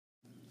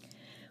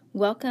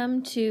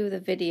Welcome to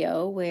the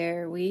video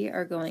where we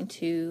are going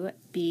to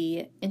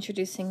be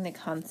introducing the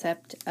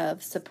concept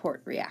of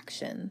support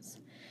reactions.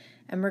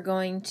 And we're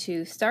going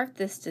to start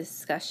this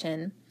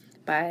discussion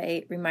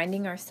by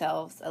reminding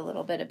ourselves a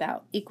little bit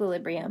about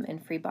equilibrium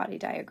and free body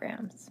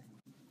diagrams.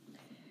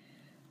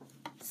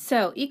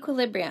 So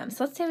equilibrium,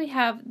 so let's say we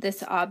have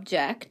this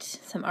object,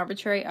 some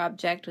arbitrary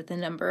object with a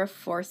number of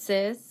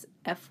forces,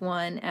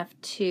 F1,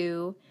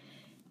 F2,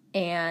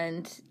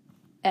 and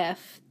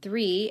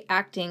F3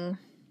 acting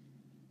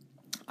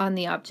on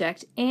the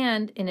object,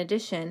 and in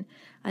addition,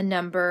 a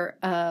number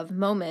of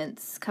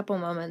moments, couple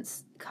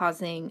moments,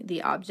 causing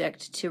the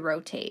object to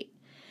rotate.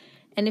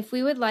 And if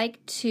we would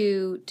like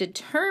to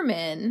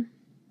determine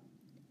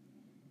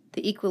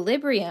the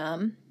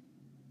equilibrium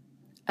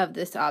of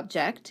this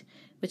object,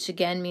 which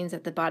again means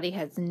that the body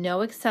has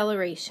no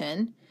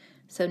acceleration,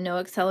 so no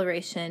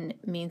acceleration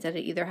means that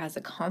it either has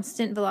a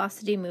constant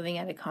velocity, moving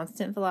at a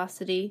constant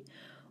velocity,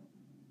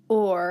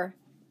 or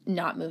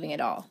not moving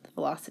at all. The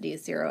velocity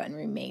is zero and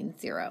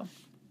remains zero.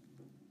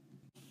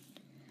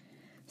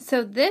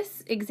 So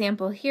this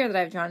example here that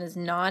I've drawn is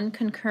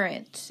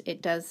non-concurrent.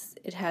 It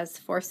has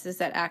forces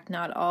that act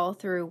not all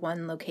through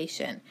one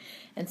location.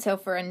 And so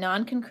for a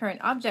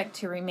non-concurrent object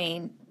to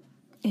remain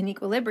in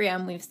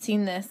equilibrium, we've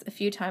seen this a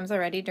few times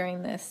already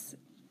during this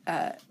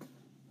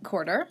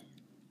quarter.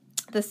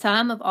 The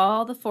sum of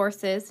all the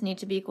forces need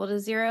to be equal to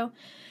zero,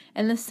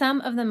 and the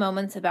sum of the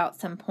moments about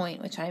some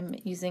point, which I'm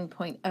using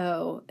point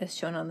O as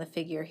shown on the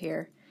figure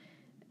here,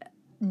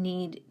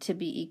 need to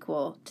be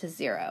equal to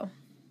zero.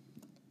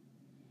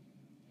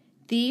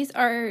 These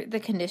are the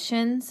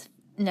conditions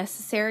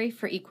necessary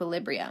for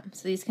equilibrium.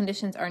 So these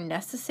conditions are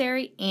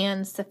necessary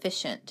and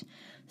sufficient.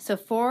 So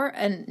for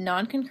a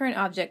non-concurrent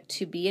object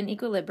to be in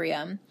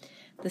equilibrium,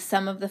 the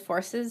sum of the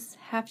forces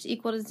have to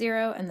equal to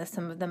zero, and the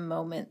sum of the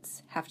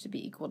moments have to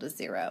be equal to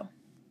zero.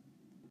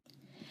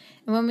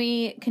 And when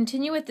we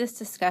continue with this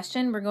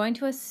discussion, we're going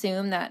to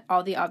assume that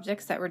all the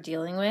objects that we're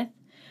dealing with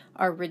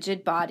are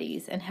rigid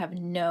bodies and have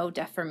no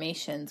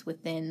deformations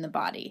within the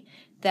body.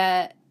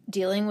 That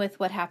dealing with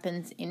what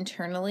happens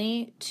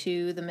internally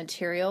to the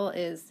material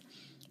is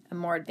a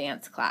more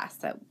advanced class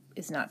that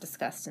is not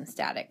discussed in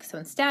statics. So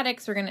in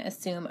statics, we're going to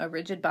assume a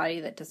rigid body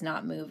that does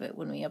not move it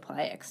when we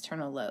apply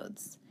external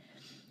loads.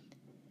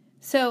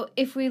 So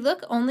if we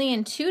look only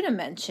in 2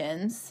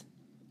 dimensions,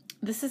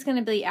 this is going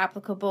to be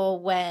applicable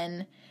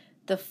when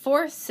the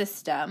force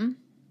system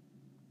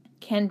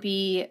can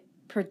be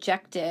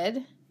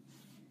projected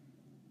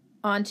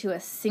onto a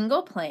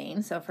single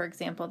plane, so for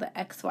example the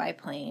XY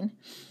plane,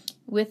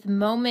 with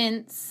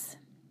moments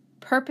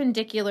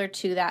perpendicular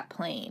to that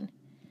plane.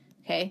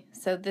 Okay,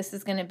 so this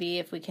is going to be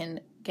if we can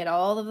get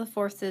all of the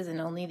forces in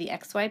only the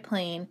XY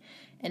plane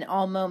and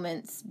all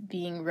moments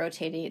being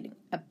rotated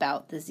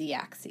about the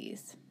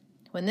z-axis.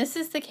 When this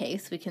is the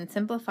case, we can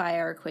simplify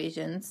our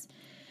equations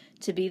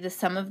to be the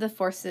sum of the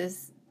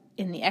forces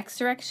in the x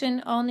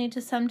direction all need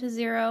to sum to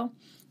zero,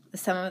 the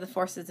sum of the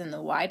forces in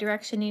the y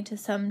direction need to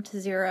sum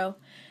to zero,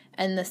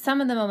 and the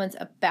sum of the moments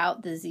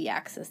about the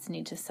z-axis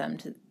need to sum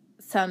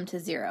to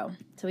zero.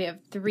 So we have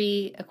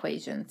 3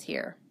 equations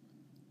here.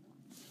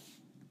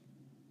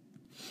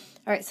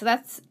 All right, so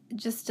that's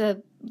just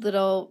a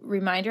little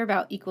reminder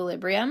about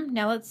equilibrium.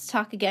 Now let's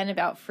talk again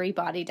about free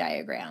body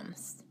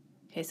diagrams.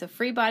 Okay, so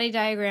free body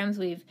diagrams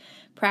we've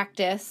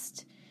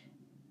practiced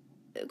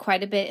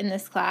quite a bit in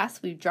this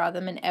class. We draw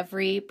them in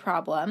every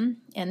problem,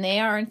 and they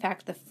are in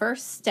fact the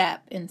first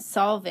step in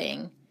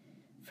solving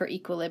for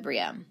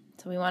equilibrium.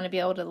 So we want to be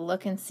able to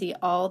look and see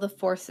all the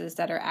forces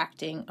that are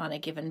acting on a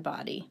given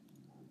body.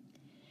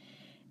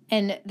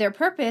 And their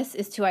purpose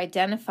is to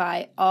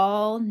identify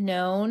all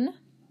known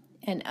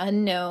and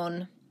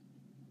unknown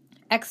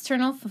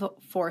external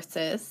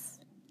forces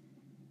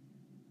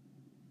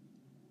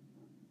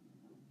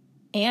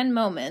and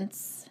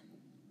moments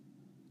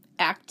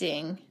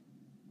acting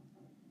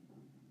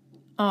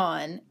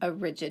on a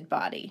rigid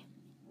body.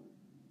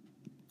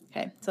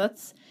 Okay, so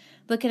let's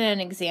look at an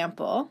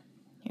example.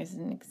 Here's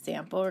an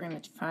example. We're going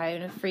to try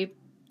to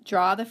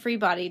draw the free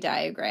body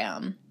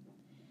diagram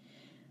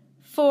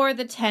for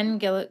the 10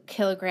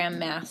 kilogram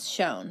mass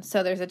shown.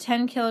 So there's a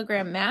 10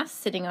 kilogram mass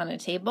sitting on a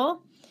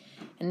table,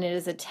 and it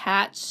is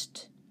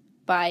attached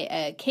by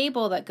a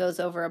cable that goes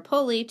over a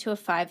pulley to a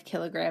 5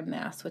 kilogram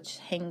mass, which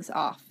hangs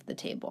off the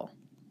table.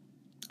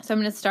 So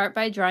I'm going to start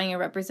by drawing a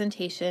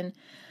representation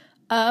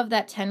of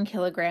that 10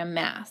 kilogram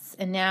mass.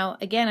 And now,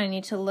 again, I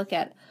need to look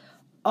at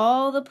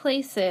all the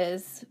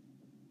places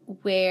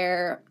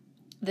where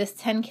this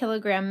 10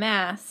 kilogram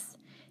mass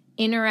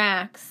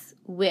interacts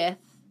with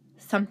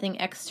something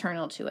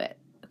external to it.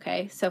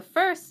 Okay, so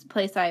first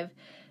place I've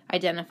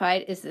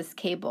identified is this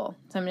cable.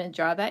 So I'm going to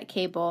draw that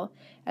cable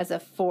as a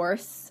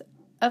force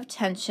of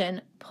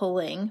tension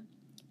pulling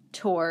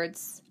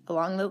towards,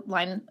 along the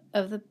line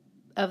of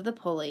the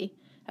pulley,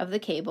 of the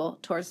cable,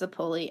 towards the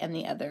pulley and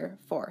the other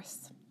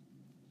force.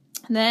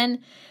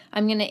 Then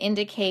I'm going to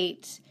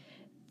indicate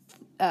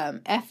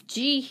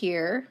Fg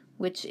here,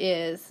 which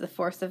is the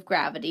force of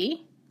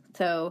gravity.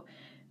 So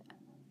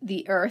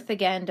the earth,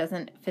 again,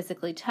 doesn't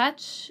physically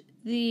touch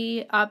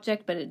the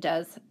object, but it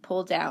does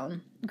pull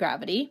down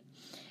gravity.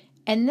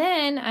 And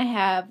then I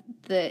have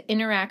the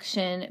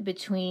interaction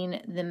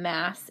between the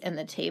mass and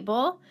the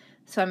table.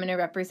 So I'm going to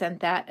represent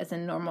that as a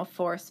normal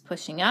force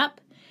pushing up.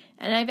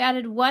 And I've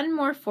added one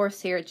more force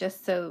here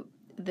just so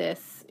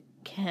this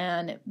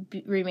can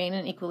remain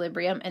in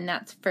equilibrium, and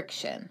that's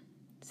friction.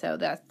 So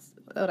that's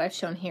what I've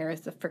shown here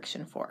is the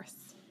friction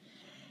force.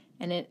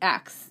 And it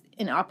acts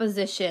in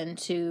opposition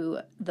to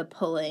the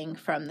pulling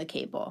from the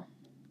cable.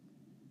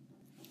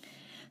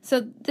 So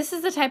this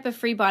is the type of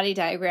free body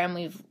diagram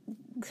we've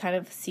kind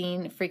of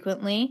seen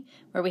frequently,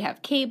 where we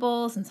have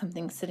cables and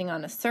something sitting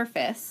on a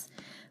surface.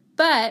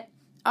 But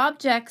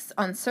objects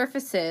on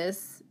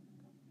surfaces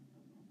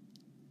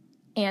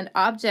and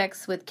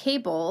objects with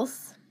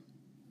cables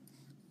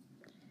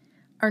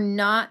are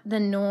not the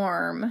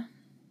norm.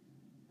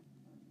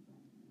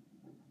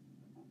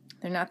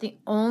 They're not the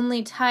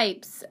only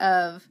types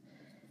of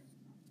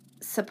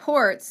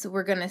supports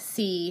we're going to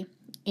see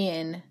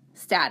in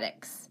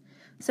statics.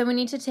 So we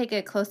need to take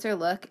a closer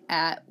look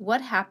at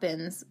what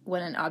happens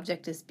when an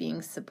object is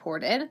being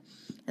supported.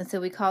 And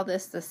so we call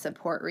this the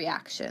support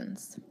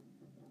reactions.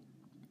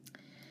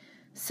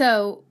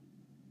 So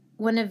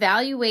when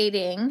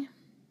evaluating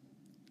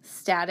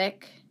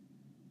static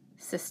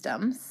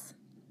systems,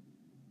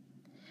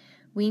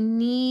 we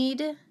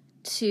need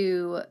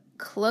to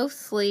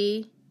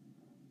closely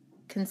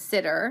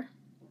consider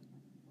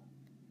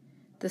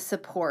the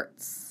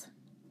supports.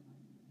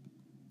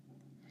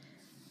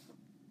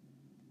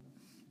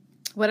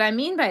 What I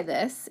mean by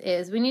this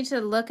is we need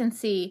to look and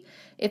see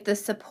if the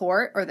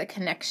support or the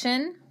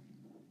connection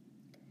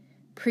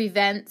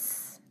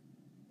prevents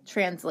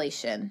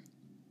translation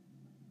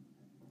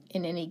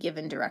in any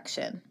given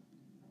direction.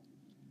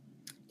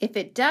 If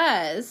it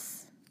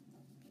does,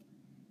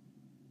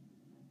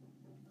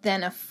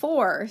 then a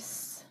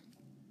force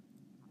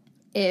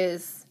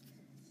is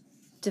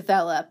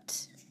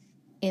developed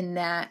in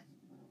that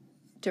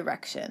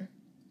direction.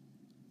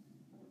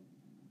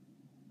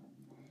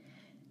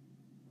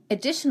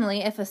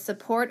 Additionally, if a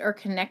support or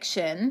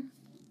connection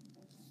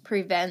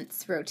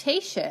prevents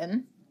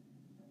rotation,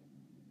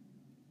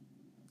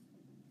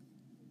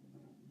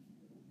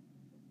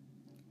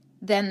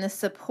 then the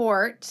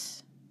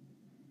support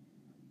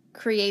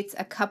creates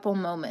a couple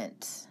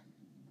moment.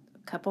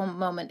 A couple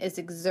moment is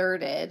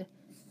exerted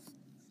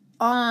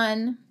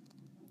on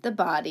the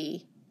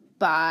body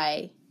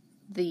by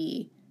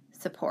the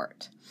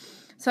support.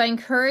 So I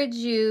encourage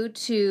you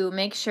to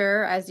make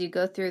sure as you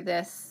go through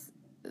this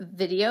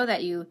video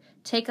that you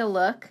take a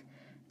look.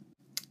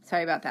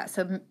 Sorry about that.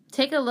 So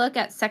take a look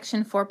at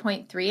section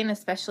 4.3 and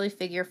especially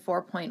figure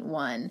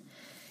 4.1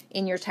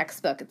 in your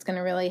textbook. It's going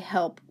to really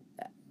help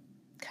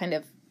kind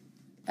of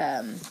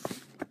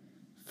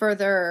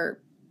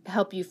further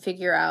help you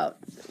figure out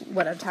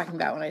what I'm talking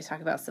about when I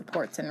talk about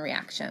supports and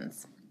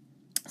reactions.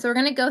 So we're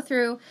going to go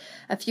through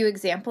a few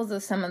examples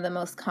of some of the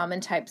most common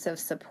types of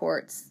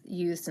supports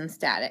used in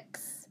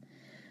statics.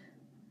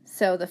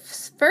 So the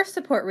first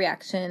support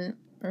reaction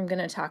I'm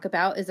going to talk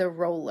about is a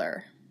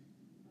roller.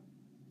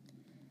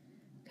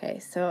 Okay,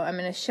 so I'm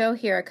going to show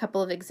here a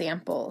couple of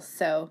examples.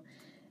 So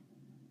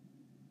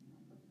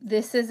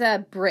this is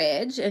a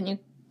bridge, and you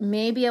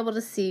may be able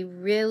to see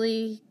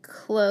really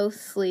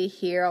closely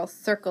here, I'll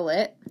circle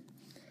it,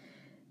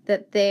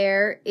 that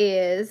there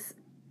is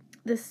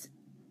this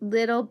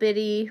little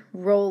bitty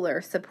roller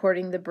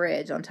supporting the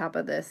bridge on top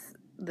of this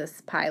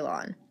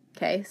pylon.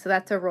 Okay, so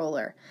that's a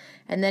roller.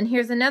 And then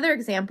here's another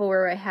example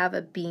where I have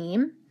a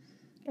beam,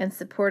 and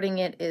supporting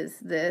it is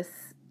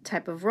this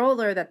type of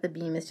roller that the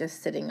beam is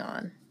just sitting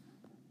on.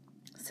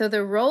 So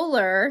the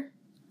roller,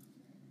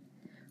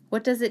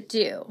 what does it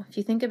do? If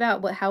you think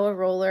about how a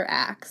roller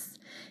acts,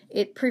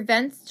 it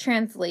prevents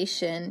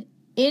translation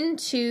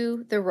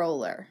into the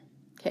roller.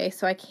 Okay,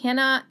 so I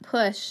cannot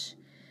push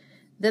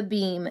the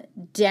beam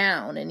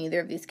down in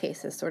either of these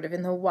cases, sort of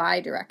in the Y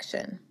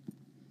direction.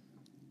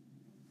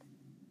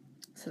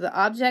 So the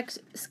object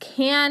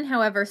can,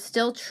 however,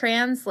 still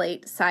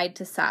translate side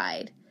to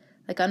side.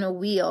 Like on a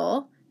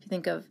wheel, if you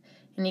think of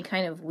any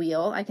kind of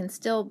wheel, I can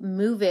still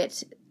move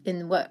it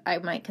in what I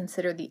might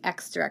consider the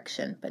X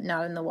direction, but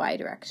not in the Y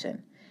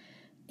direction.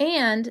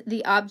 And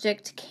the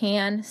object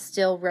can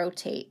still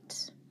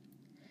rotate.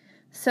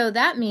 So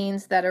that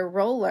means that a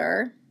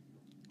roller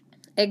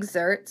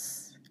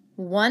exerts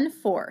one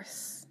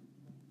force.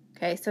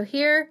 Okay, so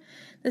here,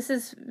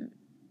 this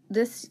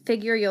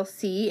figure you'll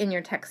see in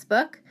your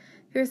textbook.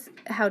 Here's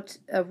how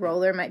a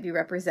roller might be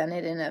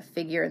represented in a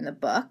figure in the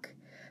book.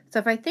 So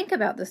if I think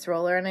about this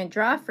roller and I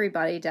draw a free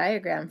body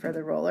diagram for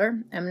the roller,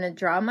 I'm going to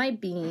draw my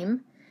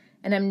beam,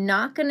 and I'm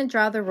not going to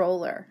draw the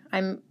roller.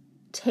 I'm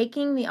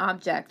taking the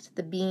object,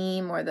 the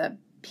beam or the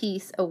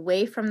piece,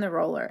 away from the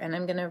roller, and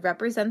I'm going to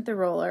represent the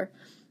roller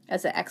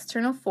as an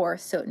external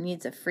force, so it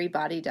needs a free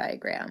body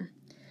diagram.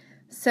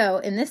 So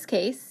in this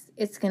case,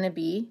 it's going to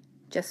be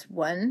just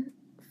one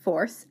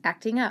force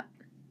acting up.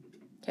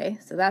 Okay,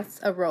 so that's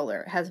a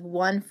roller. It has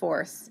one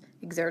force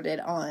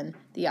exerted on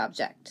the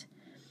object.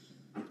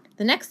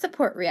 The next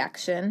support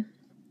reaction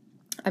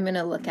I'm going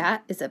to look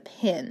at is a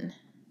pin.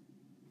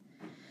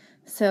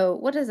 So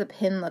what does a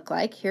pin look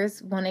like?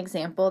 Here's one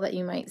example that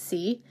you might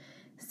see.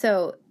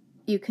 So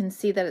you can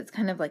see that it's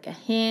kind of like a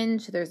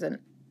hinge. There's an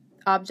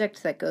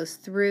object that goes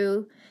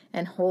through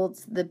and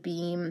holds the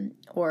beam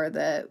or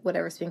the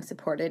whatever's being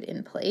supported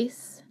in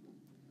place.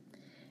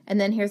 And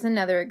then here's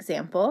another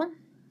example.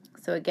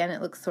 So again,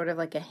 it looks sort of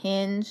like a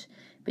hinge,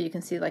 but you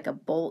can see like a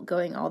bolt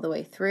going all the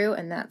way through,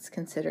 and that's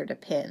considered a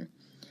pin.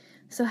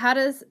 So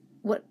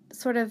what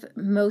sort of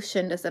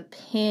motion does a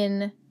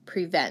pin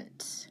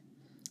prevent?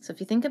 So if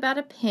you think about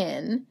a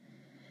pin,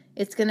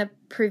 it's going to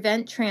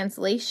prevent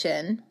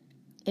translation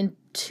in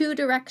two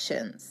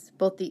directions,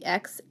 both the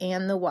x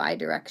and the y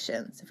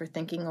directions, if we're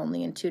thinking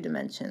only in two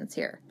dimensions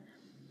here.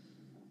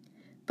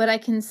 But I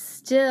can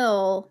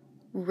still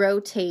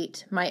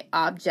rotate my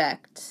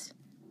object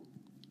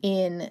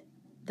in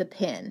the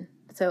pin.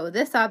 So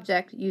this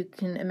object, you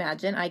can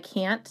imagine, I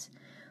can't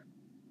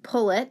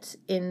pull it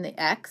in the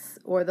x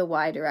or the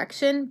y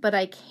direction, but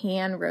I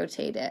can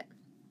rotate it.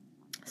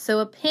 So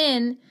a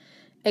pin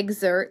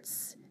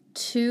exerts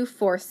two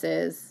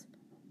forces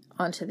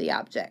onto the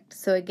object.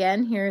 So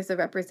again, here's a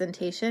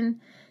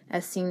representation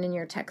as seen in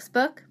your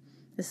textbook.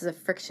 This is a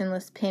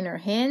frictionless pin or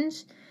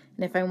hinge,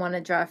 and if I want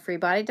to draw a free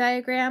body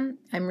diagram,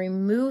 I'm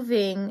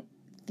removing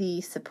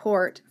the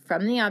support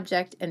from the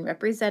object and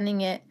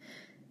representing it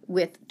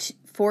with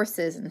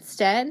forces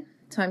instead.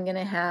 So I'm going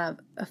to have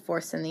a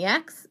force in the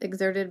x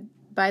exerted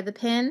by the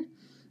pin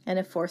and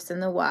a force in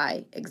the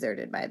y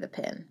exerted by the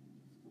pin.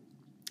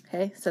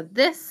 Okay, so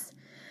this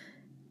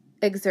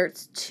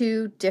exerts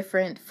two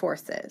different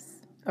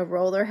forces. A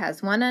roller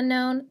has one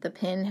unknown, the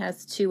pin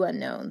has two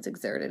unknowns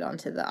exerted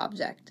onto the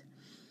object.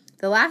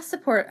 The last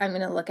support I'm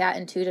going to look at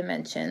in two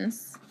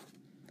dimensions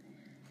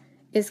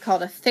is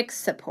called a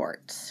fixed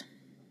support.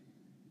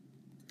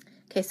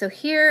 Okay, so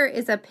here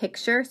is a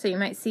picture. So you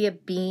might see a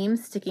beam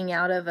sticking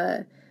out of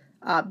a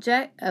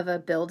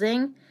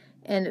building,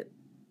 and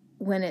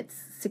when it's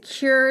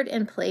secured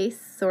in place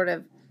sort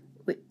of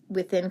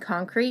within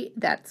concrete,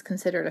 that's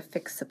considered a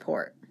fixed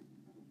support.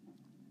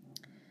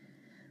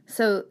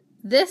 So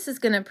this is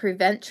going to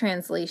prevent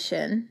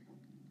translation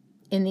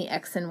in the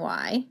x and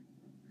y.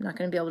 I'm not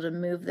going to be able to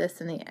move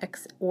this in the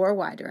x or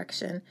y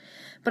direction,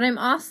 but I'm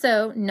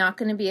also not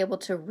going to be able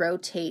to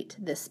rotate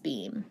this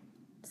beam.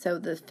 So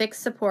the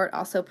fixed support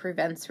also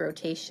prevents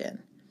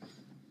rotation.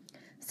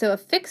 So a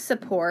fixed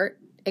support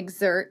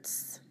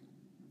exerts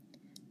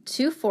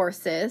two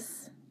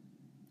forces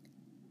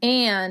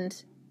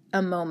and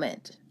a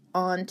moment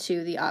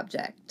onto the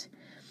object.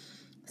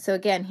 So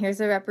again,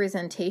 here's a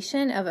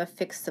representation of a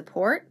fixed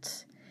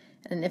support.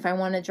 And if I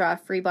want to draw a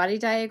free body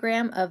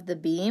diagram of the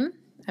beam,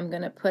 I'm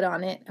going to put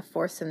on it a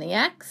force in the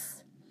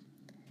x,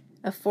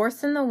 a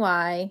force in the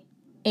y,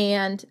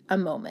 and a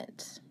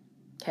moment.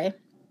 Okay?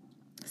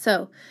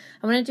 So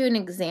I want to do an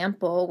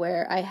example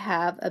where I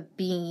have a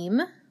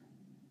beam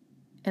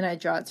and I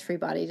draw its free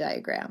body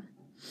diagram.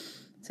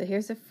 So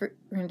we're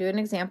going to do an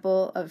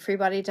example of a free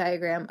body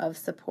diagram of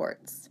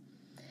supports.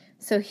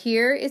 So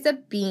here is a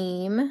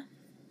beam.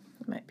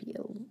 It might be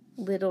a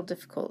little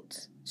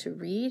difficult to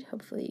read.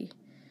 Hopefully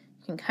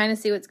you can kind of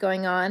see what's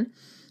going on.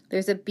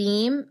 There's a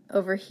beam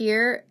over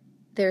here.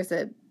 There's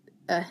a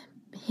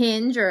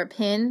hinge or a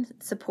pin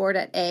support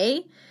at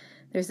A.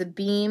 There's a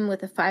beam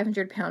with a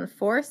 500-pound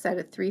force at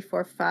a 3,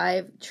 4,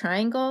 5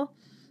 triangle.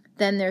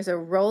 Then there's a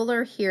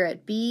roller here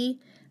at B,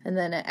 and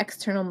then an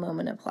external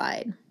moment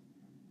applied.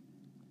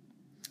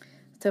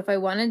 So if I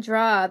want to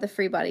draw the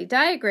free body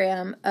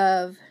diagram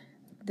of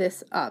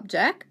this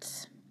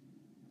object,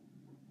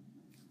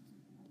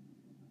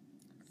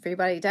 free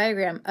body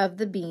diagram of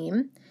the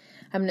beam,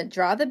 I'm going to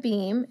draw the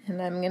beam,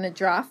 and I'm going to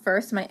draw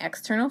first my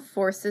external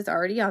forces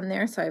already on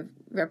there. So I've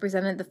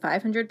represented the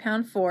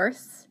 500-pound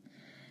force,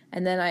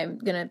 and then I'm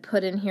going to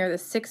put in here the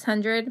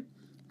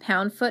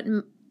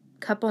 600-pound-foot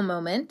couple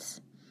moment.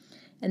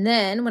 And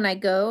then when I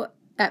go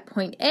at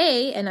point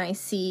A and I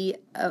see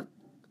a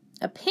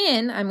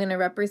pin, I'm going to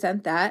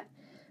represent that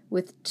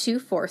with two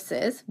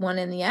forces, one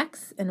in the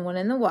x and one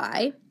in the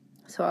y.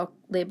 So I'll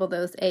label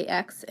those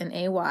AX and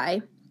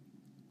AY.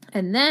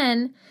 And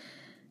then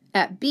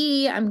at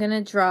B, I'm going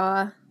to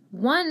draw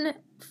one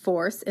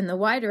force in the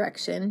y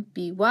direction,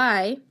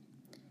 BY,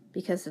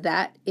 because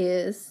that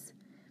is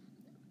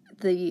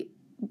the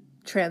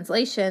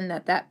translation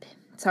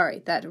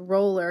that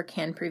roller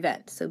can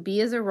prevent. So B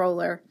is a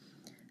roller,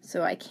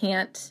 so I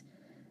can't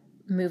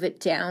move it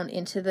down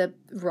into the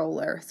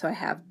roller, so I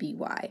have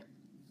BY.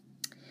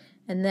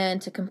 And then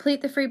to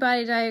complete the free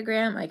body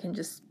diagram, I can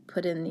just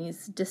put in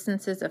these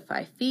distances of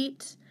 5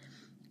 feet,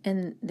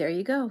 and there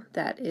you go.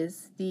 That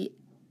is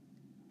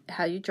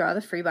how you draw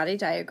the free body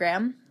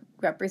diagram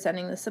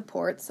representing the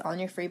supports on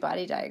your free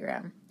body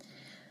diagram.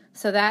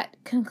 So that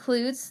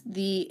concludes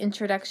the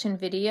introduction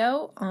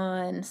video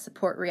on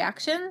support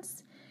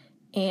reactions,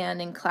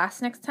 and in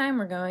class next time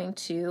we're going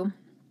to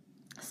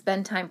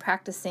spend time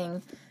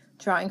practicing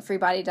drawing free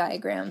body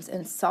diagrams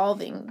and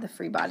solving the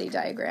free body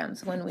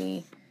diagrams when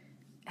we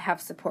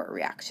have support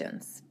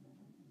reactions.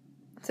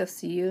 So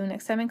see you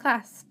next time in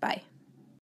class. Bye.